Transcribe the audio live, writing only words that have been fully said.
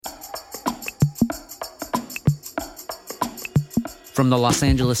From the Los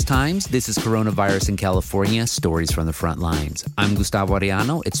Angeles Times, this is Coronavirus in California, Stories from the Front Lines. I'm Gustavo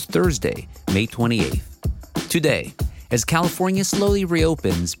Arellano. It's Thursday, May 28th. Today, as California slowly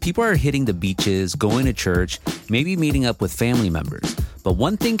reopens, people are hitting the beaches, going to church, maybe meeting up with family members. But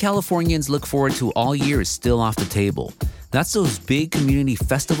one thing Californians look forward to all year is still off the table. That's those big community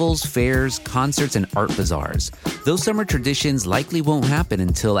festivals, fairs, concerts, and art bazaars. Those summer traditions likely won't happen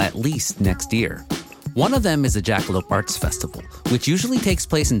until at least next year. One of them is the Jackalope Arts Festival, which usually takes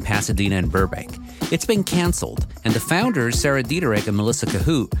place in Pasadena and Burbank. It's been canceled, and the founders, Sarah Dederich and Melissa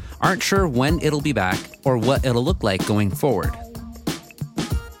Cahoot, aren't sure when it'll be back or what it'll look like going forward.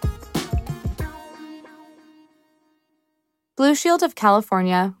 Blue Shield of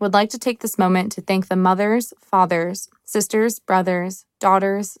California would like to take this moment to thank the mothers, fathers, sisters, brothers,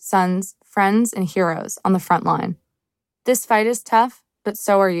 daughters, sons, friends, and heroes on the front line. This fight is tough, but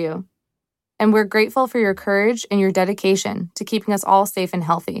so are you. And we're grateful for your courage and your dedication to keeping us all safe and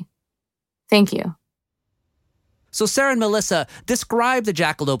healthy. Thank you. So Sarah and Melissa, describe the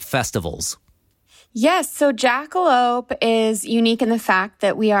Jackalope festivals. Yes, so Jackalope is unique in the fact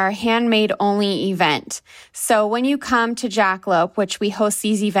that we are a handmade-only event. So when you come to Jackalope, which we host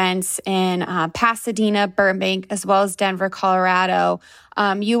these events in Pasadena, Burbank, as well as Denver, Colorado,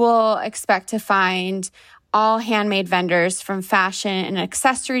 you will expect to find all handmade vendors from fashion and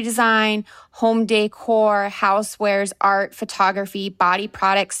accessory design, home decor, housewares, art, photography, body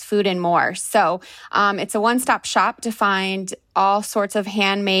products, food, and more. So it's a one-stop shop to find all sorts of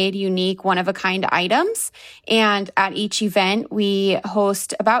handmade, unique, one-of-a-kind items. And at each event, we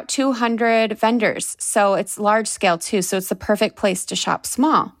host about 200 vendors. So it's large scale too. So it's the perfect place to shop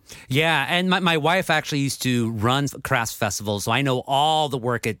small. Yeah, and my wife actually used to run crafts festivals, so I know all the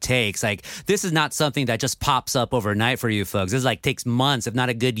work it takes. Like, this is not something that just pops up overnight for you folks. This takes months, if not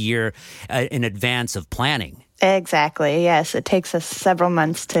a good year, in advance of planning. Exactly. Yes. It takes us several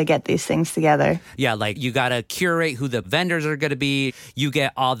months to get these things together. Yeah, you got to curate who the vendors are going to be. You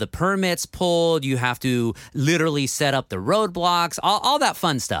get all the permits pulled. You have to literally set up the roadblocks, all that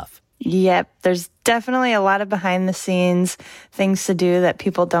fun stuff. Yep. There's definitely a lot of behind the scenes things to do that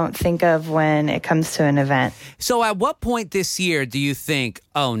people don't think of when it comes to an event. So at what point this year do you think,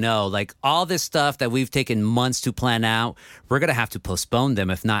 oh no, all this stuff that we've taken months to plan out, we're going to have to postpone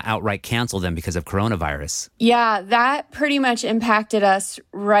them, if not outright cancel them because of coronavirus? Yeah, that pretty much impacted us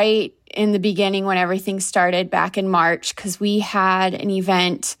right in the beginning when everything started back in March, because we had an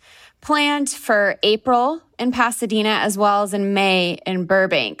event planned for April in Pasadena as well as in May in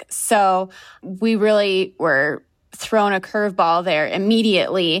Burbank. So we really were thrown a curveball there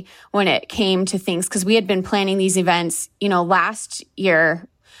immediately when it came to things, because we had been planning these events, last year.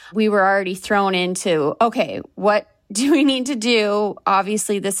 We were already thrown into, okay, what do we need to do?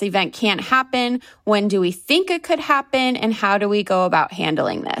 Obviously, this event can't happen. When do we think it could happen? And how do we go about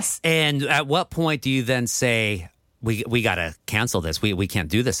handling this? And at what point do you then say, we got to cancel this. We can't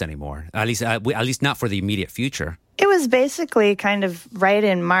do this anymore, at least not for the immediate future? It was basically kind of right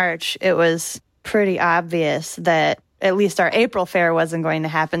in March. It was pretty obvious that at least our April fair wasn't going to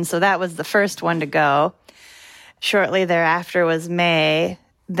happen. So that was the first one to go. Shortly thereafter was May.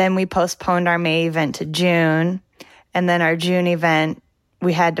 Then we postponed our May event to June. And then our June event,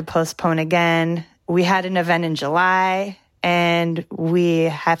 we had to postpone again. We had an event in July, and we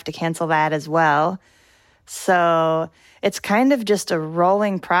have to cancel that as well. So it's kind of just a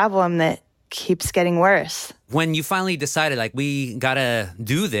rolling problem that keeps getting worse. When you finally decided, we got to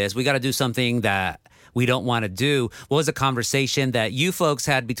do this, we got to do something that we don't want to do, what was the conversation that you folks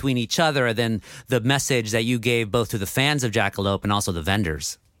had between each other, and then the message that you gave both to the fans of Jackalope and also the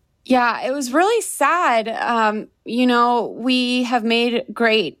vendors? Yeah, it was really sad. We have made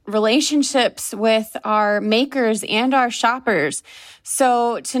great relationships with our makers and our shoppers.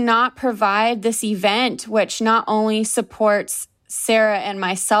 So to not provide this event, which not only supports Sarah and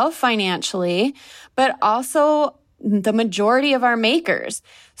myself financially, but also the majority of our makers.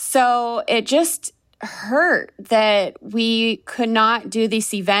 So it just hurt that we could not do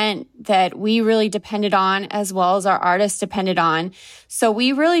this event that we really depended on, as well as our artists depended on. So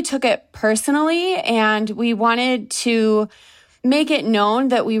we really took it personally, and we wanted to make it known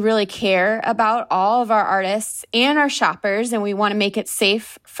that we really care about all of our artists and our shoppers, and we want to make it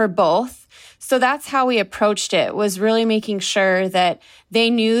safe for both. So that's how we approached it, was really making sure that they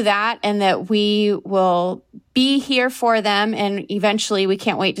knew that, and that we will be here for them. And eventually we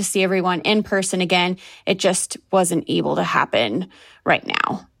can't wait to see everyone in person again. It just wasn't able to happen right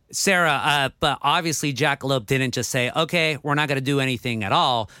now. Sarah, but obviously Jackalope didn't just say, okay, we're not going to do anything at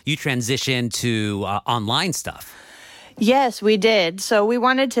all. You transitioned to online stuff. Yes, we did. So we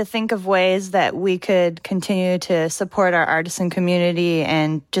wanted to think of ways that we could continue to support our artisan community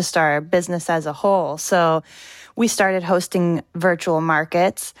and just our business as a whole. So we started hosting virtual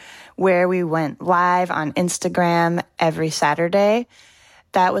markets where we went live on Instagram every Saturday.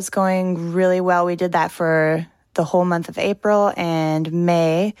 That was going really well. We did that for the whole month of April and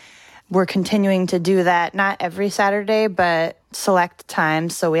May. We're continuing to do that, not every Saturday, but select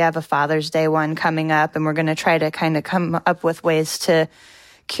times. So we have a Father's Day one coming up, and we're going to try to kind of come up with ways to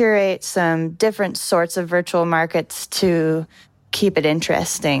curate some different sorts of virtual markets to keep it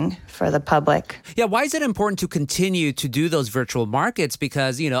interesting for the public. Yeah, why is it important to continue to do those virtual markets?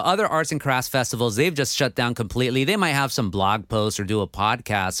 Because, other arts and crafts festivals, they've just shut down completely. They might have some blog posts or do a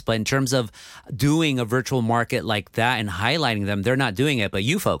podcast, but in terms of doing a virtual market like that and highlighting them, they're not doing it, but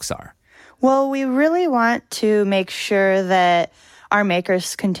you folks are. Well, we really want to make sure that our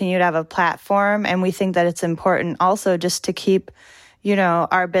makers continue to have a platform, and we think that it's important also just to keep,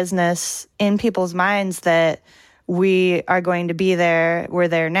 our business in people's minds that we are going to be there. We're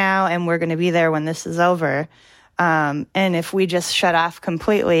there now, and we're going to be there when this is over. And if we just shut off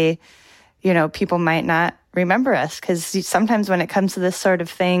completely, people might not remember us, because sometimes when it comes to this sort of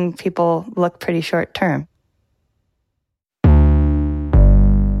thing, people look pretty short term.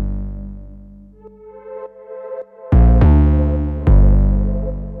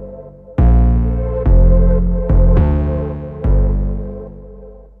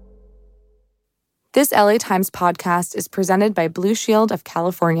 This LA Times podcast is presented by Blue Shield of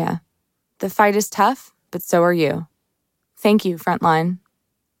California. The fight is tough, but so are you. Thank you, Frontline.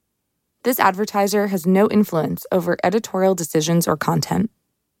 This advertiser has no influence over editorial decisions or content.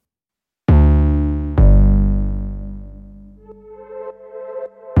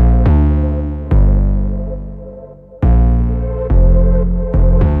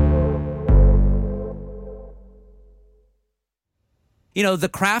 The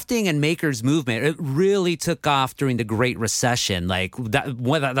crafting and makers movement, it really took off during the Great Recession.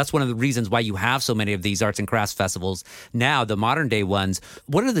 That's one of the reasons why you have so many of these arts and crafts festivals now, the modern day ones.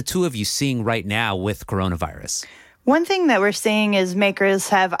 What are the two of you seeing right now with coronavirus? One thing that we're seeing is makers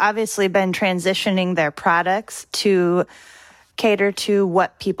have obviously been transitioning their products to cater to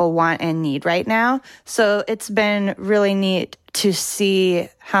what people want and need right now. So it's been really neat to see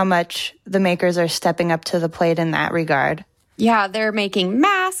how much the makers are stepping up to the plate in that regard. Yeah, they're making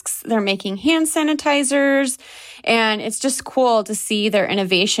masks, they're making hand sanitizers, and it's just cool to see their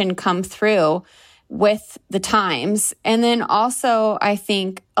innovation come through with the times. And then also, I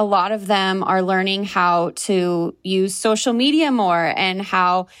think a lot of them are learning how to use social media more and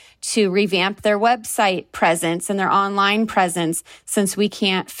how to revamp their website presence and their online presence. Since we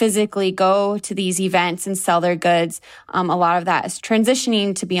can't physically go to these events and sell their goods, a lot of that is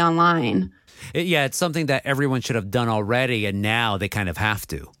transitioning to be online. It's something that everyone should have done already, and now they kind of have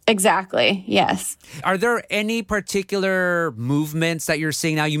to. Exactly, yes. Are there any particular movements that you're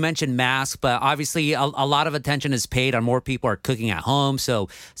seeing now? You mentioned masks, but obviously a lot of attention is paid on more people are cooking at home. So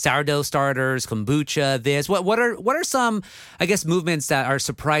sourdough starters, kombucha, this. What are some, movements that are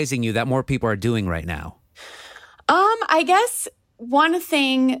surprising you that more people are doing right now? I guess one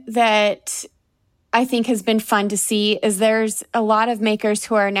thing that I think has been fun to see is there's a lot of makers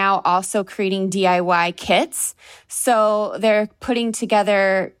who are now also creating DIY kits. So they're putting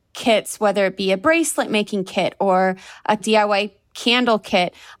together kits, whether it be a bracelet making kit or a DIY candle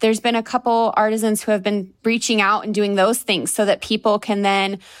kit. There's been a couple artisans who have been reaching out and doing those things so that people can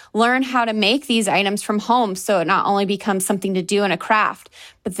then learn how to make these items from home. So it not only becomes something to do in a craft,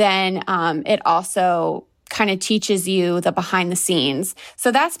 but then it also kind of teaches you the behind the scenes. So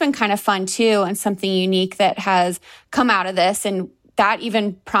that's been kind of fun too, and something unique that has come out of this. And that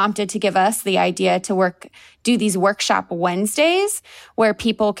even prompted to give us the idea to do these workshop Wednesdays where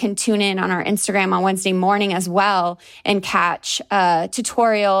people can tune in on our Instagram on Wednesday morning as well and catch a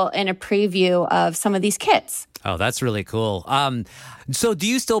tutorial and a preview of some of these kits. Oh, that's really cool. So do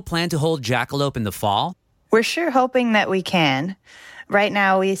you still plan to hold Jackalope in the fall? We're sure hoping that we can. Right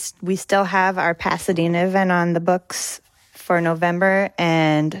now, we still have our Pasadena event on the books for November,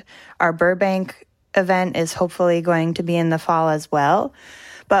 and our Burbank event is hopefully going to be in the fall as well.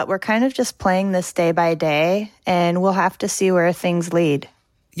 But we're kind of just playing this day by day, and we'll have to see where things lead.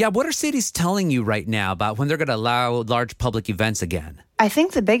 Yeah, what are cities telling you right now about when they're going to allow large public events again? I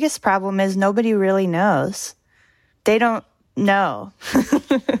think the biggest problem is nobody really knows. They don't know.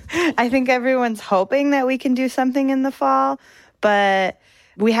 I think everyone's hoping that we can do something in the fall, but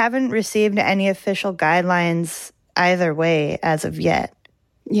we haven't received any official guidelines either way as of yet.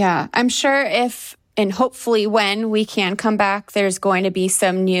 Yeah, I'm sure if and hopefully when we can come back, there's going to be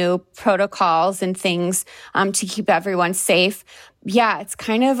some new protocols and things to keep everyone safe. Yeah, it's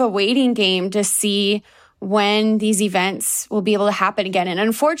kind of a waiting game to see when these events will be able to happen again. And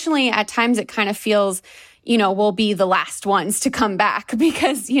unfortunately, at times it kind of feels, we'll be the last ones to come back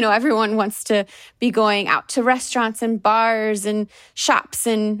because, everyone wants to be going out to restaurants and bars and shops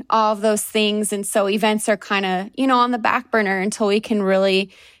and all of those things. And so events are kind of, on the back burner until we can really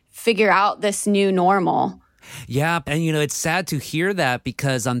figure out this new normal. Yeah, and it's sad to hear that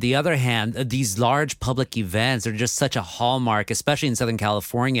because on the other hand, these large public events are just such a hallmark, especially in Southern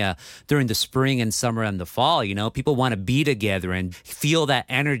California during the spring and summer and the fall. People want to be together and feel that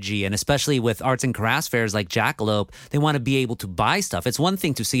energy. And especially with arts and crafts fairs like Jackalope, they want to be able to buy stuff. It's one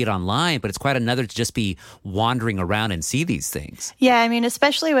thing to see it online, but it's quite another to just be wandering around and see these things. Yeah,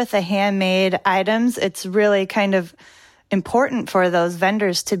 especially with the handmade items, it's really kind of important for those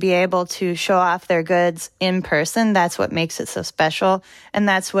vendors to be able to show off their goods in person. That's what makes it so special. And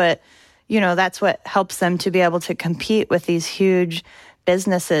that's what helps them to be able to compete with these huge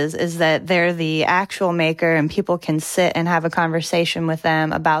businesses, is that they're the actual maker and people can sit and have a conversation with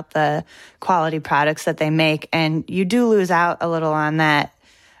them about the quality products that they make. And you do lose out a little on that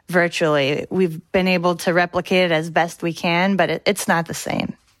virtually. We've been able to replicate it as best we can, but it's not the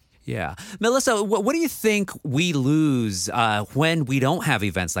same. Yeah. Melissa, what do you think we lose when we don't have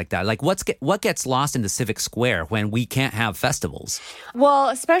events like that? Like what gets lost in the Civic Square when we can't have festivals? Well,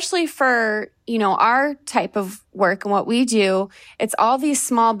 especially for, our type of work and what we do, it's all these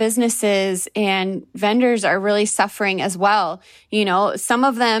small businesses and vendors are really suffering as well. Some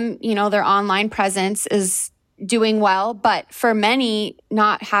of them, their online presence is doing well, but for many,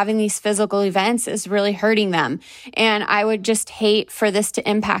 not having these physical events is really hurting them. And I would just hate for this to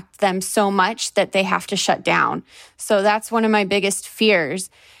impact them so much that they have to shut down. So that's one of my biggest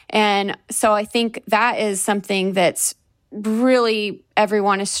fears. And so I think that is something that's really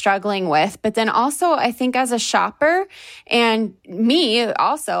everyone is struggling with. But then also, I think as a shopper and me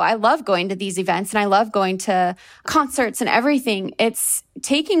also, I love going to these events and I love going to concerts and everything. It's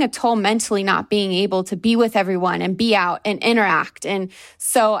taking a toll mentally not being able to be with everyone and be out and interact. And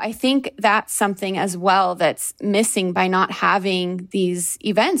so I think that's something as well that's missing by not having these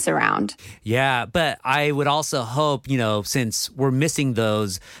events around. Yeah, but I would also hope, since we're missing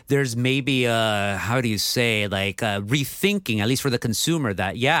those, there's maybe rethinking, at least for the consumer,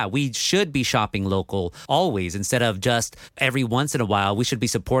 that, we should be shopping local always instead of just every once in a while. We should be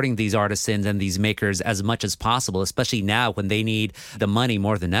supporting these artisans and these makers as much as possible, especially now when they need the money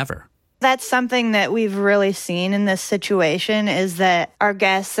more than ever. That's something that we've really seen in this situation, is that our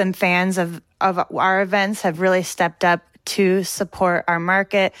guests and fans of our events have really stepped up to support our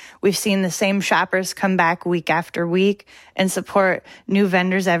market. We've seen the same shoppers come back week after week and support new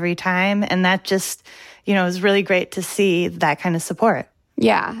vendors every time. And that just, is really great to see that kind of support.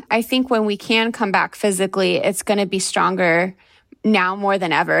 Yeah, I think when we can come back physically, it's going to be stronger now more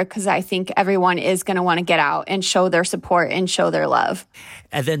than ever, because I think everyone is going to want to get out and show their support and show their love.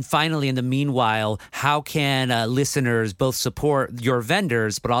 And then finally, in the meanwhile, how can listeners both support your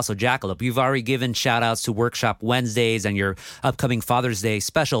vendors, but also Jackalope? You've already given shout outs to Workshop Wednesdays and your upcoming Father's Day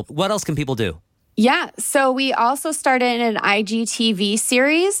special. What else can people do? Yeah, so we also started an IGTV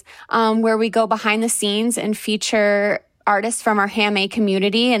series where we go behind the scenes and feature artists from our handmade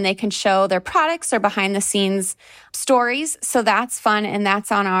community, and they can show their products or behind the scenes stories. So that's fun. And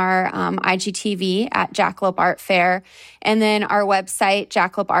that's on our IGTV at Jackalope Art Fair. And then our website,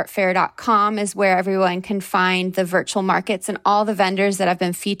 jackalopeartfair.com, is where everyone can find the virtual markets, and all the vendors that have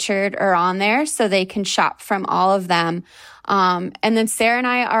been featured are on there, so they can shop from all of them. And then Sarah and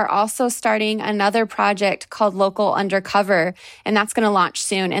I are also starting another project called Local Undercover, and that's going to launch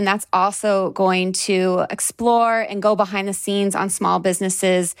soon. And that's also going to explore and go behind the scenes on small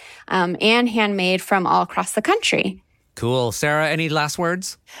businesses and handmade from all across the country. Cool. Sarah, any last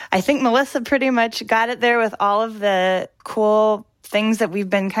words? I think Melissa pretty much got it there with all of the cool things that we've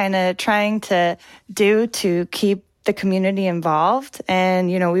been kind of trying to do to keep the community involved. And,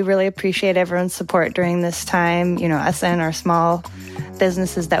 we really appreciate everyone's support during this time. Us and our small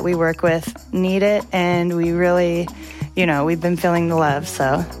businesses that we work with need it. And we really, we've been feeling the love.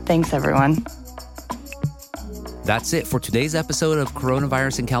 So thanks, everyone. That's it for today's episode of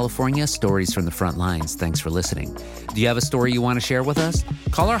Coronavirus in California, Stories from the Front Lines. Thanks for listening. Do you have a story you want to share with us?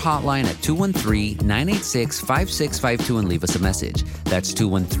 Call our hotline at 213-986-5652 and leave us a message. That's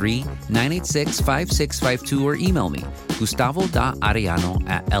 213-986-5652, or email me,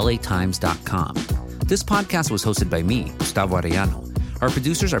 gustavo.arellano@latimes.com. This podcast was hosted by me, Gustavo Arellano. Our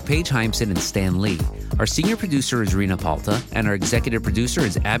producers are Paige Heimson and Stan Lee. Our senior producer is Rena Palta, and our executive producer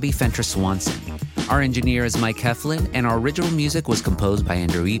is Abby Fentress Swanson. Our engineer is Mike Heflin, and our original music was composed by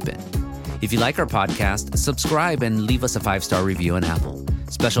Andrew Eapen. If you like our podcast, subscribe and leave us a 5-star review on Apple.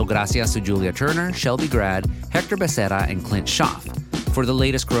 Special gracias to Julia Turner, Shelby Grad, Hector Becerra, and Clint Schaff. For the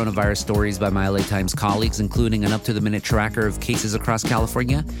latest coronavirus stories by my LA Times colleagues, including an up-to-the-minute tracker of cases across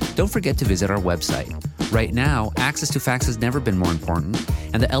California, don't forget to visit our website. Right now, access to facts has never been more important,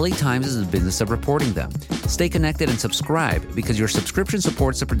 and the LA Times is in the business of reporting them. Stay connected and subscribe, because your subscription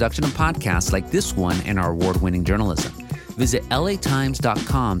supports the production of podcasts like this one and our award-winning journalism. Visit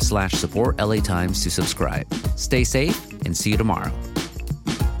latimes.com/support LA Times to subscribe. Stay safe and see you tomorrow.